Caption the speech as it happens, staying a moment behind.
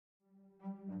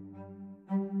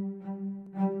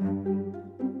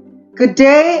Good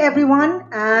day, everyone,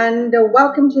 and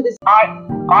welcome to this. I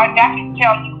got to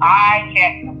tell you, I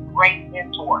had some great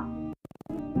mentors.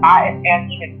 And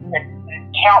it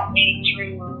helped me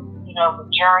through, the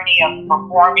journey of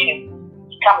performing and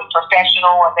becoming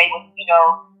professional. And they would,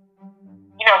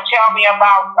 tell me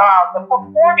about the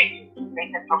performing union. They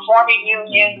said performing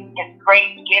union is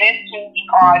great to get into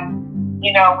because, when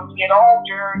you get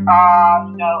older,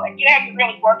 and you have to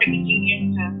really work in the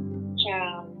union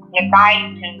to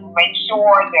unite to make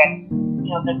sure that,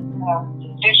 the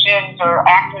musicians or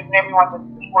actors and everyone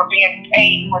were being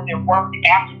paid for their work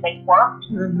after they worked.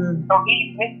 Mm-hmm. So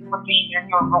this would be your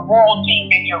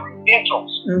royalties and your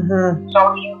residuals. Mm-hmm.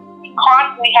 So you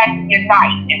constantly had to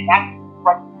unite, and that's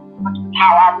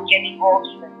how I was getting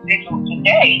royalties and residuals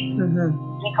today. Mm-hmm.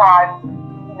 Because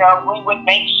we would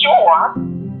make sure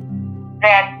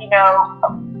that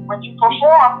when you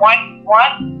perform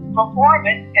one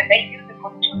performance and they use it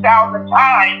for 2,000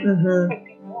 times, Mm-hmm.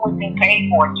 you would be paid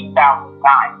for it 2,000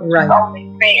 times. Right. It's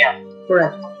only fair.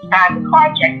 Correct. When you sign the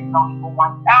contract, it's only for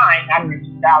one time, not for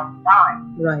 2,000 times.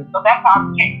 Right. So that's how I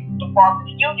became the part of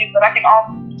the union. But I can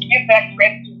also give that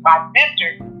credit to my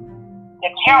mentors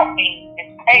that helped me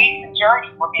and paved the journey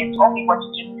for me and told me what to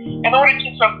do. In order to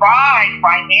survive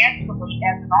financially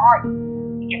as an artist,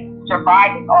 you can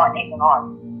survive as an artist.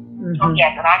 Mm-hmm. So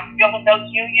yes, and I'm still in those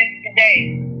unions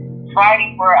today,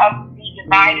 fighting for us to be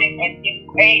united and get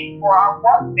paid for our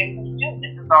work that we do.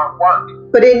 This is our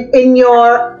work. But in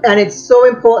your, and it's so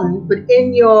important, but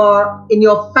in your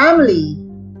family,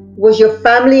 was your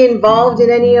family involved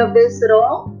in any of this at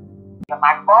all?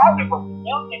 My father was a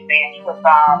union man.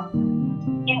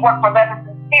 He worked for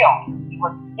Levinson Steel. He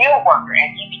was a steel worker,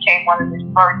 and he became one of the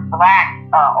first black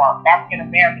or African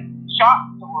American shop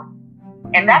stewards.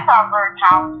 And that's how I learned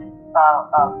how to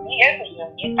be in the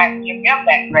union and give him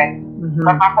that credit. Mm-hmm.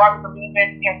 But my father believed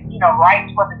in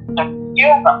rights for the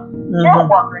steel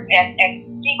workers, and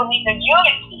he believed in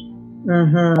unity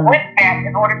with that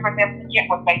in order for them to get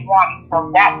what they wanted.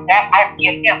 So that I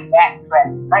give him that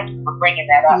credit. Thank you for bringing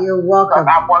that up. You're welcome.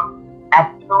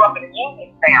 I grew up in a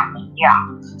union family.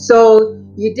 Yeah. So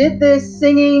you did this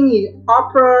singing,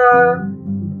 opera,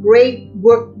 great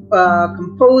work,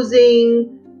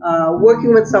 composing,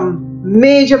 working with some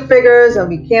major figures, and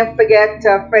we can't forget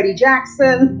Freddie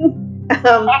Jackson.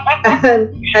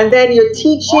 and then you're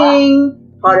teaching,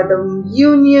 part of the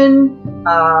union,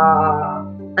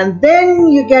 and then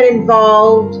you get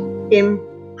involved in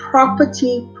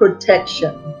property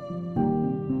protection.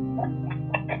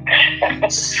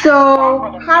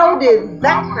 So how did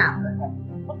that happen?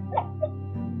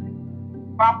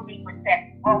 Property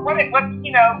protection. Well,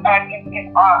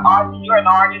 you're an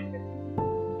artist,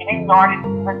 and any artist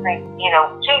listening,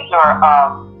 to your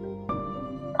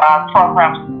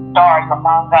program Stars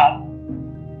Among Us,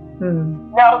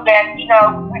 know that,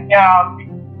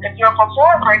 if you're a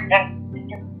performer,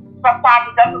 sometimes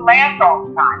it doesn't last all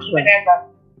the time. Even as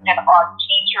an art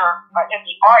teacher in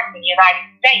the arts in the United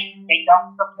States, they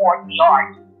don't support the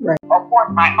arts. Right. Of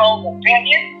course, my own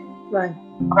opinion. Right.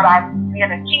 But being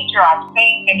a teacher, I've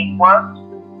seen that it works.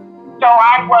 So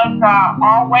I was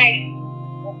always,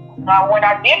 when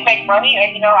I did make money,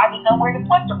 and I didn't know where to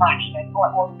put the money, or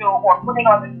put it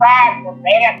on the side for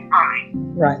bad times.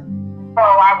 Right. So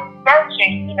I was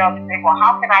searching, to say, well,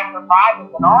 how can I survive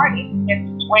as an artist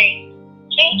in between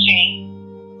teaching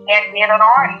and being an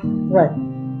artist? Right.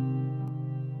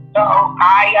 So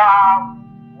I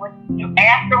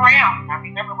asked around. I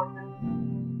remember with this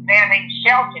man named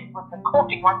Shelton was the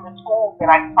coaching one of the schools that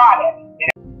I taught at.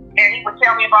 And he would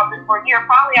tell me about this for a year.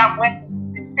 Finally, I went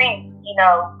to see,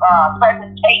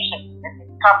 presentations that this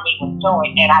company was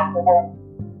doing. And I said, well,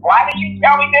 why did you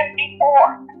tell me this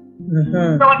before?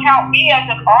 Mm-hmm. So it helped me as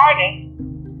an artist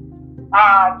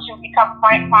to become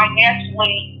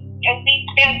financially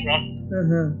independent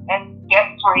and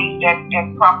debt-free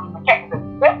and property protected.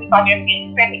 Especially if I didn't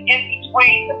get spending in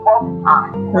between the broke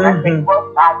time. When I say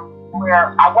broke time,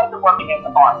 where I wasn't working as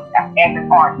an artist.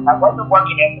 I wasn't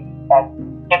working as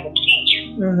a teacher.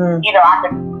 I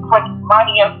could put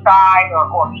money aside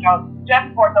or just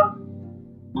for those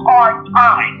hard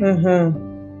times.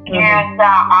 And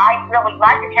I really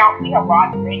liked it. Helped me a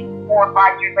lot. 4 or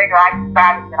 5 years later, I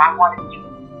decided that I wanted to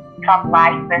become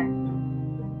licensed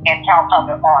and help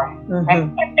other artists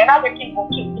and other people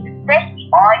too, especially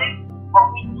artists where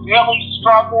we really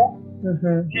struggle,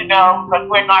 because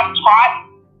we're not taught.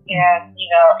 And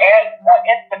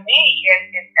as to me,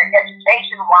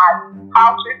 education-wise, how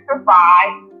to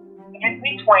survive in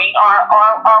between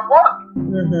our work.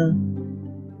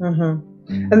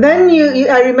 And then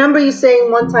I remember you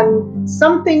saying one time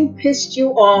something pissed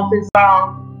you off. It's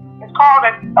called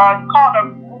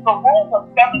a the rule of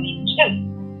 72.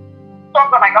 So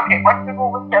I'm like, okay, what's the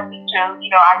rule of 72? You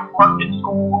know, I worked in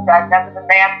schools, I've never been a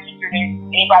math teacher. Did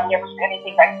anybody ever say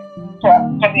anything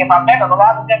to me about that? And a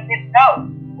lot of them didn't know.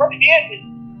 What it is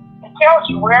it tells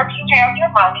you wherever you have your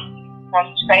money,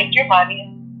 you save your money,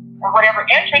 and whatever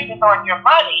interest is on your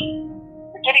money,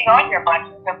 you're getting on your money,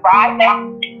 divide that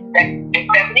in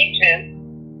 72,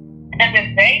 and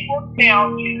then they will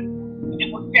tell you,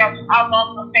 how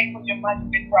long it will take for your money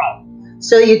to grow.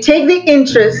 So you take the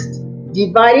interest,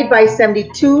 divide it by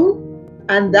 72,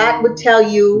 and that would tell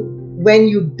you when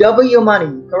you double your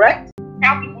money, correct?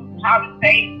 Tell people how to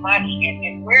save money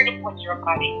and where to put your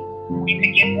money. You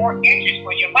can get more interest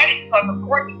for your money because, of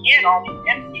course, again, all these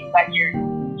entities like your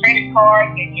credit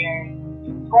cards and your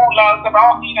school loans and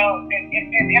all, you know,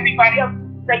 and everybody else,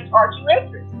 they charge you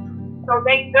interest. So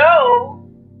they know,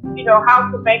 you know,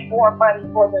 how to make more money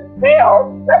for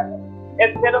themselves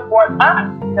instead of for us,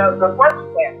 you know, the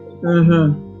working family.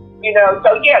 Mm-hmm. You know,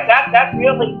 so yeah, that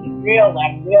really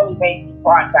made me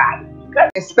cross eyed.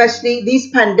 Especially these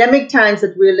pandemic times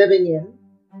that we're living in.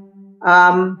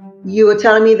 You were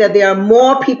telling me that there are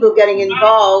more people getting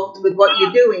involved with what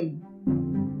you're doing.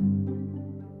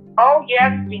 Oh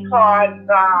yes, because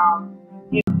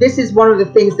this is one of the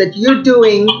things that you're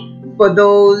doing for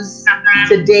those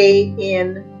today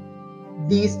in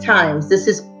these times.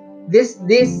 This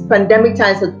pandemic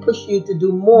times has pushed you to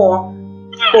do more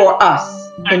for us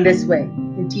in this way,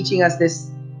 in teaching us this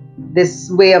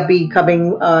way of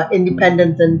becoming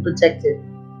independent and protected.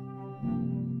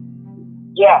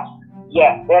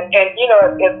 Yes, and you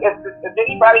know, if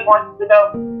anybody wants to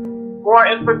know more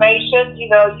information, you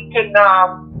know, you can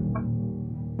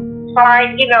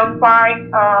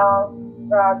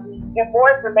get more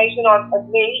information on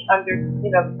me under,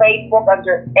 you know, Facebook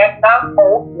under Edna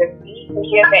Holt, that's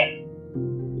EDNA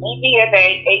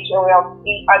HOLT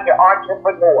under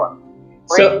entrepreneur.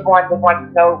 For anyone that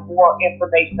wants to know more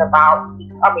information about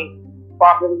becoming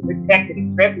properly protected,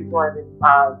 especially during this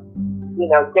you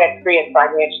know, debt-free and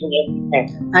financially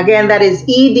independent. Again, that is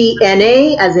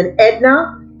EDNA as in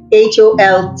Edna,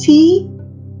 HOLT,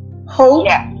 Holt,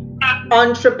 yes.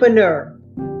 Entrepreneur.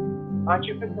 On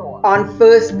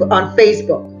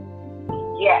Facebook.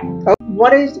 Yes.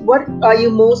 What are you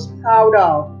most proud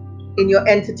of in your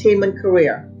entertainment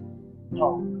career?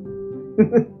 Oh.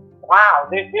 Wow,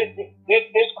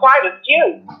 there's quite a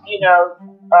few, you know,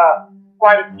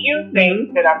 quite a few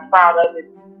things that I'm proud of.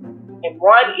 And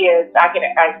one is, I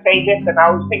say this, and I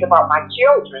always think about my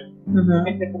children,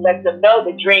 and to let them know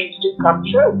that dreams do come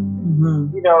true.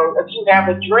 You know, if you have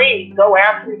a dream, go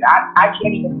after it. I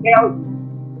can't even tell you,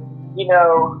 you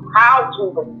know, how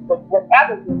to, but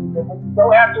whatever you do, when you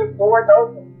go after it, doors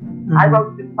open. I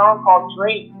wrote this song called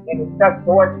Dreams, and it says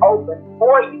doors open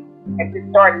for you, and to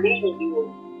start leading you.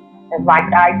 And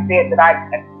like I said,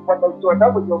 when those doors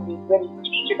open, you'll be really a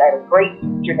teacher, a great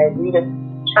teacher named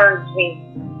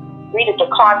Rita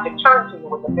DeCosta Turnsey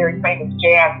was a very famous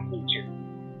jazz teacher.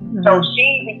 So she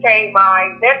became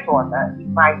my mentor,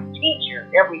 my teacher,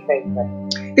 everything.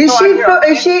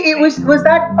 Was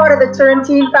that part of the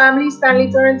Turrentine family,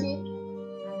 Stanley Turrentine?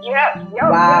 Yes.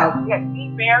 Wow. Yes. He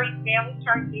married Stanley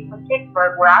Turrentine from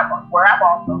Pittsburgh, where I'm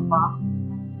also from.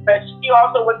 But she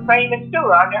also was famous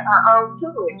too under her own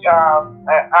tutelage.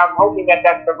 I'm hoping that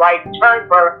that's the right term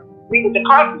for Rita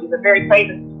DeCosta. She's a very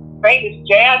famous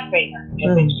jazz singer,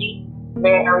 and then she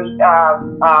married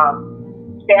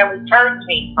Stanley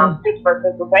Turrentine from Pittsburgh,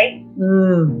 Pennsylvania.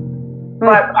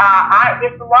 But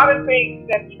there's a lot of things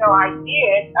that, you know, I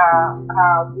did.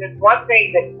 There's one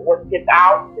thing that was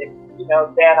out that, you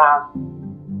know, that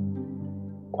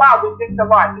wow, there's just a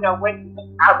lot. You know, when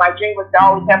my dream was to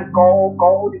always have a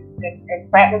gold and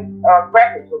platinum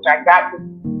records, which I got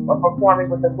for performing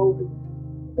with the movie,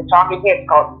 the Talking Heads,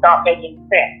 called Stop Making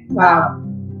Sense. Wow.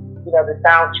 You know, the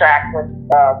soundtrack was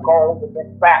gold and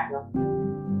then platinum.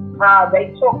 They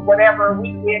took whatever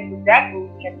we did with that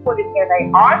movie and put it in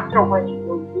an Oscar-winning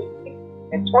movie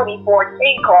in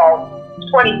 2014 called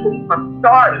 23 from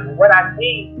Stardom. And what I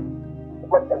mean,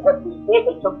 what we did,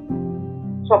 they took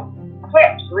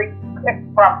clips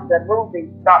from the movie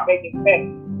Stop Making Sense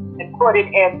and put it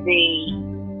in the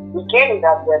beginning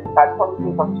of this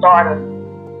 23 from Stardom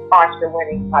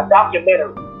Oscar-winning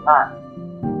documentary.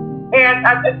 And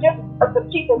just the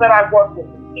people that I work with,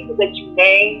 the people that you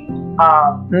named,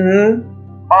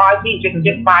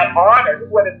 just my honor. Who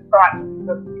would have thought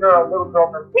this little girl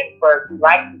from Pittsburgh who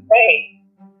likes to sing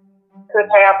could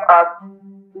have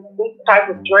these type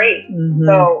of dreams?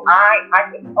 So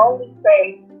I can only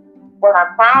say what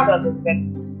I'm proud of is that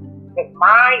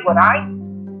what I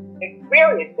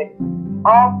experienced, that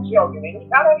all children, and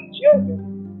not only children,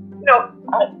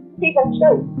 people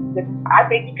too. I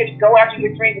think you could go after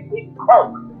your dream and be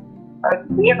close.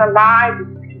 Being alive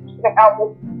can help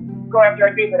us go after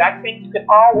our dream, but I think you can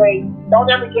always, don't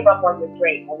ever give up on your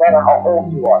dream, no matter how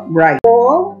old you are. Right.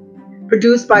 All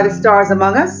produced by the Stars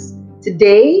Among Us.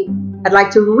 Today, I'd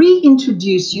like to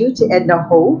reintroduce you to Edna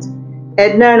Holt.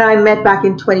 Edna and I met back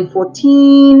in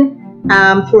 2014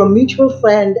 through a mutual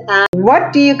friend. And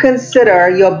what do you consider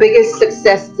your biggest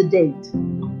success to date?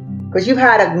 Because you've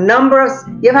had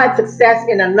success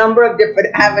in a number of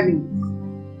different avenues.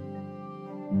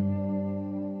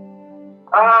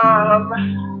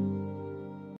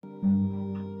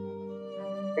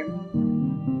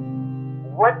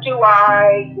 What do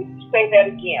I say that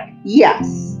again?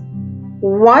 Yes.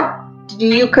 What do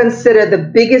you consider the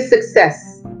biggest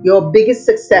success, your biggest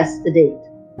success to date?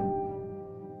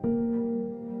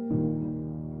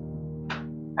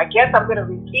 I guess I'm going to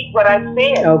repeat what I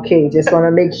said. Okay, just want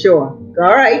to make sure.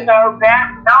 All right. So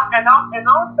that, and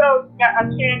also a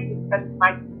chance,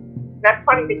 that's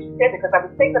funny that you said it, because I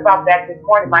was thinking about that this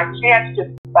morning, my chance to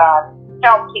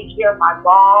help take care of my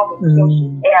mom until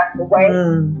she passed away.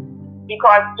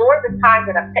 Because during the time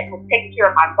that I was taking care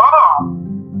of my mom,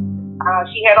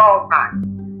 she had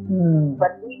Alzheimer's.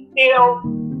 But we still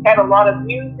had a lot of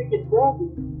music and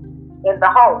movies in the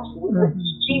home.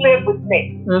 She lived with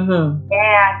me. And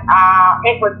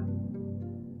it was,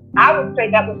 I would say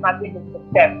that was my biggest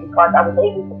success, because I was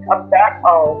able to come back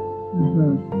home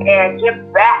and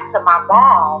give back to my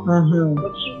mom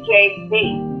what she gave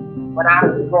me when I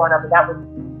was growing up. And that was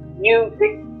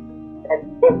music and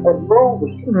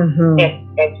movies.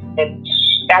 And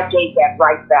I gave that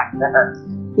right back to her.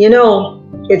 You know,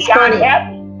 it's funny.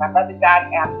 Happy. My mother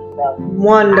died happy. So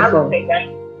wonderful. I would say that.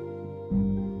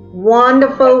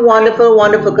 Wonderful, wonderful,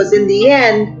 wonderful. Because in the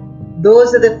end,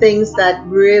 those are the things that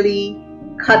really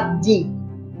cut deep,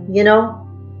 you know?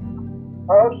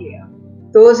 Oh, yeah.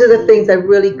 Those are the things that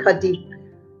really cut deep.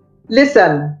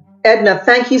 Listen, Edna,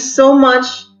 thank you so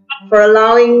much for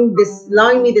allowing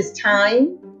me this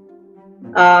time,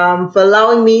 for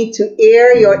allowing me to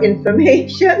air your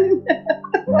information.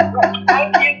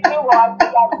 Thank you too. I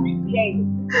appreciate it.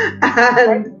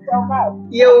 Thank you so much.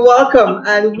 You're welcome.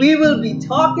 And we will be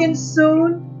talking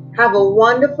soon. Have a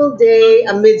wonderful day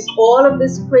amidst all of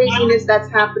this craziness that's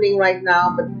happening right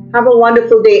now. But have a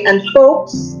wonderful day. And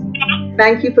folks,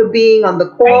 thank you for being on the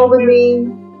call with me.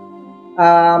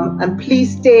 And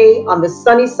please stay on the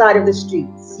sunny side of the street.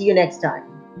 See you next time.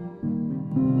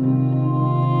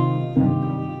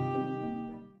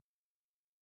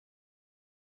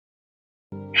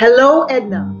 Hello,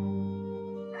 Edna.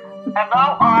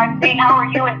 Hello, Auntie. How are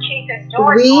you and Keith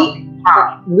doing?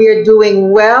 We're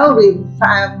doing well.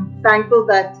 I'm thankful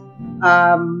that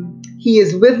he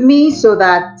is with me, so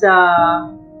that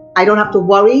I don't have to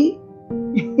worry,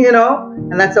 you know,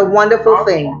 and that's a wonderful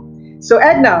thing. So,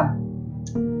 Edna,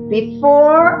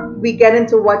 before we get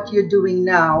into what you're doing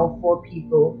now for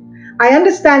people, I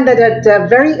understand that at a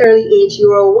very early age you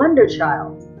were a wonder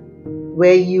child,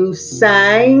 where you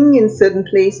sang in certain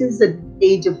places at the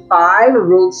age of 5,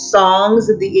 wrote songs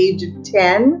at the age of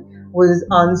 10, was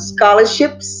on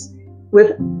scholarships,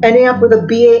 ending up with a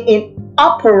BA in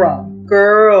opera.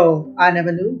 Girl, I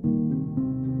never knew.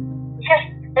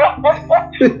 Where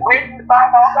did you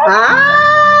find all that?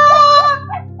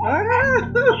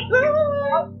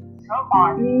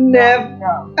 Never.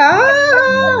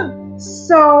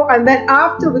 So, and then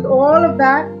after, with all of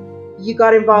that, you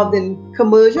got involved in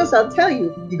commercials. I'll tell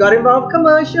you, you got involved in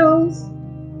commercials.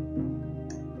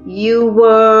 You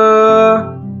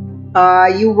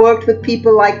worked with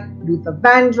people like Luther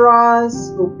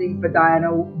Vandross, opening for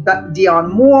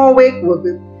Dionne Warwick, worked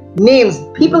with names.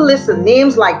 People listen,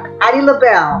 names like Patti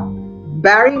LaBelle,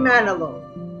 Barry Manilow,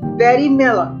 Bette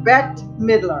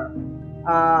Midler,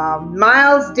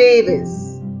 Miles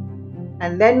Davis,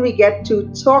 and then we get to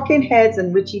Talking Heads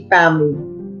and Richie Family.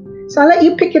 So I'll let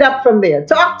you pick it up from there.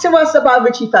 Talk to us about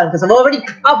Richie Family, because I've already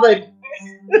covered.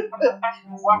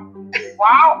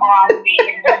 Wow, Ozzy.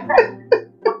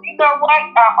 You know what,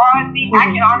 Ozzy? I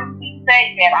can honestly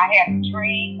say that I had a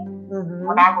dream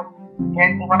when I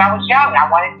was young. I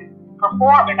wanted to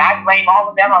perform, and I blame all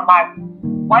of them on my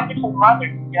wonderful mother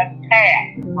who just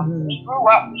passed. When we grew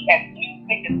up, we had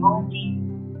music and movies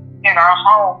in our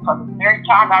home from the very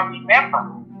time I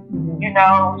remember. You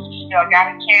know, I got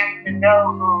a chance to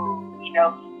know who,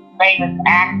 famous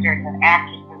actors and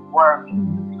actresses were,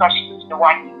 because she used to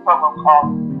watch this program called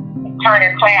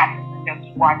Turner Classics until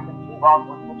she watched them too long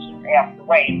when she passed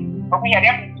away. But we had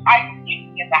every type of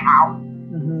music in the house.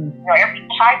 Every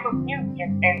type of music,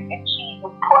 and she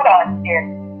would put us in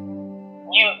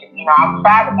music,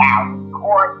 outside of the house, of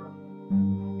course.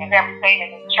 and everything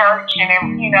in the church,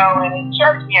 and you know, and in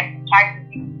church we had types of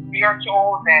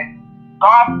spirituals and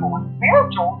gospel. And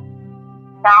spirituals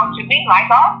sound to me like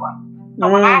opera. So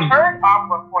when I heard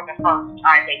opera for the first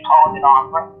time, they called it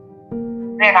opera.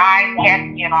 Then I had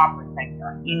to be an opera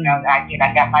singer. You know,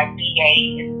 I got my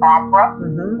BA in opera,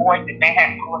 Boys at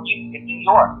Manhattan School of Music in New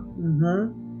York.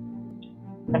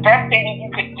 The best thing that you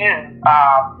could do,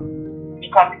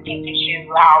 because it teaches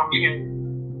you how to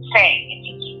sing, it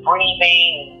teaches you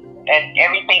breathing and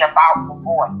everything about the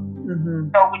voice.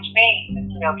 So, which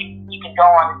means, you know, you can go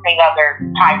on and sing other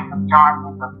types of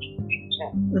genres of music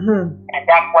too. And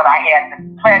that's what I had the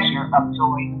pleasure of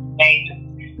doing.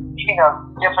 You know,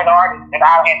 different artists that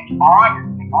I had the honor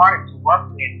to work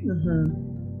with through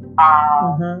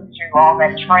all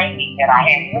that training that I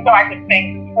had. Even though I could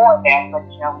sing before that, but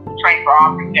you know, we train for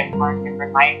opera, you have to learn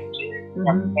different languages and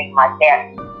everything like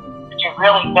that. But you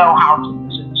really know how to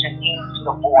use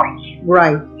the voice.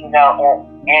 Right. You know,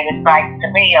 and it's like,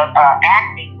 to me,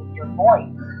 acting with your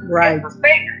voice as a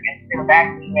singer instead of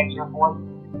acting as your voice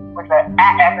as an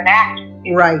actor.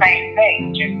 It's the same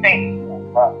thing, just singing.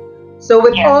 So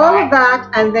with all of that,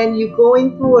 and then you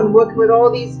going through and working with all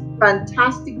these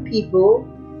fantastic people,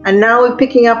 and now we're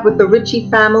picking up with the Ritchie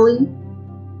family,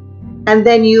 and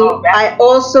then I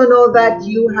also know that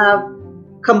you have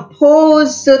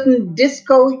composed certain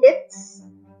disco hits.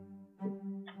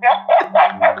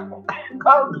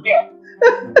 Oh, yes.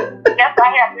 Yes,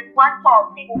 I have this one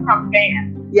called People Come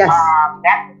Dance. Yes.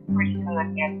 That was pretty good,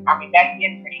 and I mean, that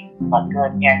did pretty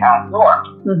good in Europe,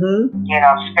 you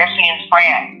know, especially in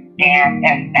France. And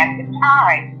at the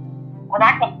time, when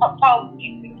I compose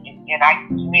music, and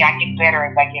to me, I get better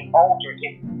as I get older.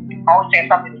 It always has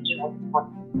something to do with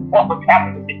what was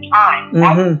happening at the time. I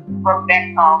wrote that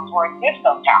song during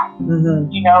disco time,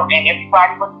 you know, and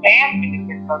everybody was dancing at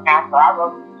disco time. So I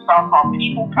wrote a song called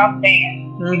People Come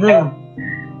Dance. You know?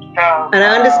 So, and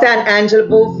I understand Angela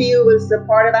Bofield was a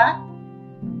part of that.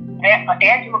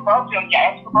 Angela Bofield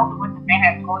was the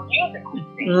Manhattan School of Music.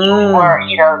 Or,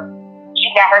 you know, she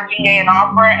got her BA in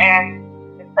opera, and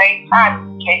at the same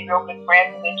time, we became real good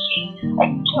friends. And then she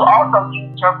also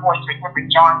used her voice for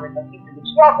different genres of music.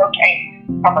 She also came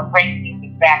from a great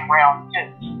music background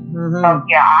too. So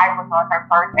yeah, I was on her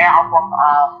first album,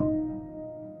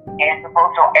 and the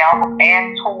Bofield album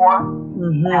and tour.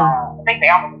 I think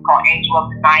the album was called Angel of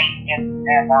the Night, and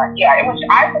yeah, I was in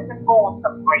school with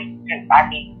some great students. I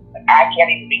mean, I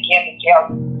can't even begin to tell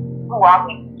you who I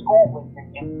went to school with.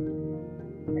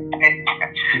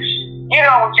 You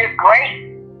know, which is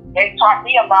great. They taught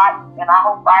me a lot, and I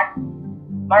hope I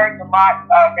learned a lot.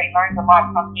 They learned a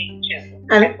lot from me too.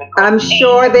 And I'm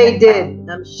sure they did.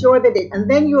 I'm sure they did. And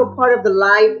then you were part of the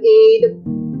Live Aid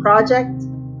project.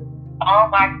 Oh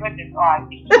my goodness, you are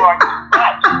too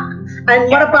much. And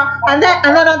what about? And then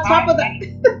on top of that,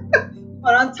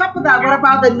 but on top of that, what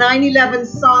about the 9/11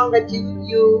 song that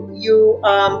you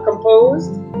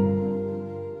composed?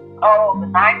 Oh, the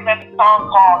 9/11 song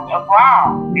called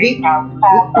We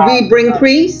Bring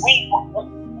Peace. We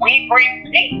Bring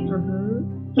Peace.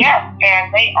 Yes,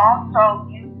 and they also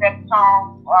used that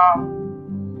song.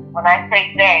 When I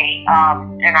say they,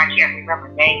 and I can't remember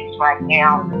names right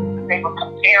now, they were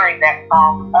comparing that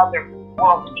song with other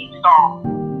world peace songs.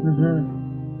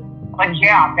 But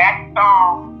yeah, that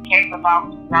song came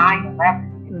about 9/11. I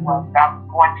was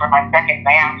going for my second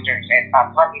master's at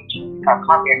Columbia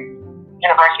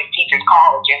University Teachers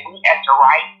College, and we had to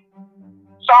write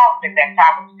songs at that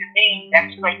time, which to me,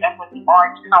 that's great. That's when the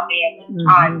arts come in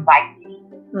times like these,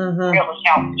 really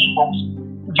help people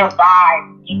survive,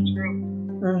 get through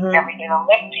everything, and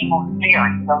lift people's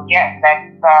spirits. So yes,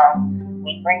 that's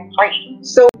We Bring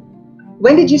Peace. So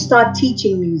when did you start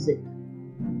teaching music?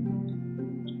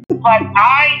 But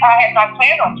I had not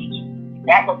planned on teaching music.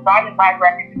 That was not in my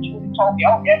record. You told me,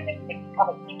 oh, yes, you can become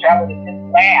a teacher. I would have just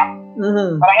laughed.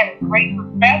 But I had a great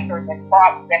professor that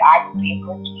thought that I would be a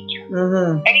good teacher.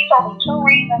 And he told me two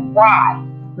reasons why.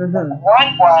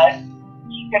 One was,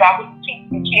 he said I wouldn't teach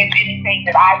the kids anything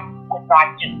that I would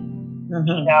not do.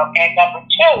 You know, and number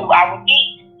two, I would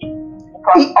eat.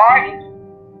 Because artists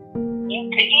need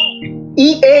to eat.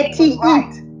 E-A-T,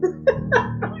 eat.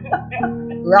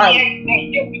 Right. We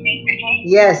need to eat.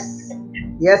 Yes.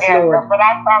 Yes, Lord. But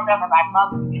I found out when I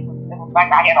loved it was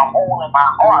like I had a hole in my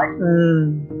heart.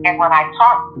 And when I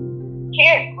taught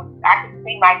kids, I could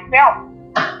see myself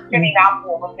sitting out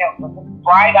there with them,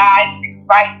 bright eyes,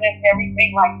 excitement,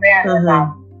 everything like that.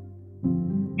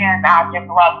 And I just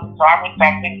loved it. So I went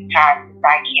back many times to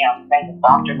thank him, thank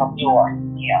Dr. Lemure,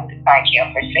 to thank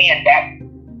him for seeing that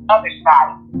other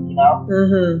side, you know.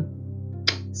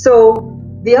 So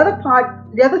the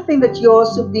other thing that you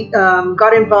also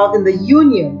got involved in the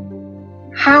union.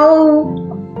 How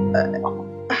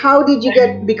did you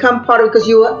become part of it? Because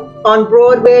you were on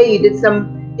Broadway, you did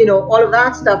some, all of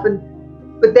that stuff,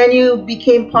 but then you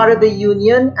became part of the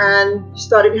union and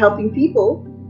started helping people.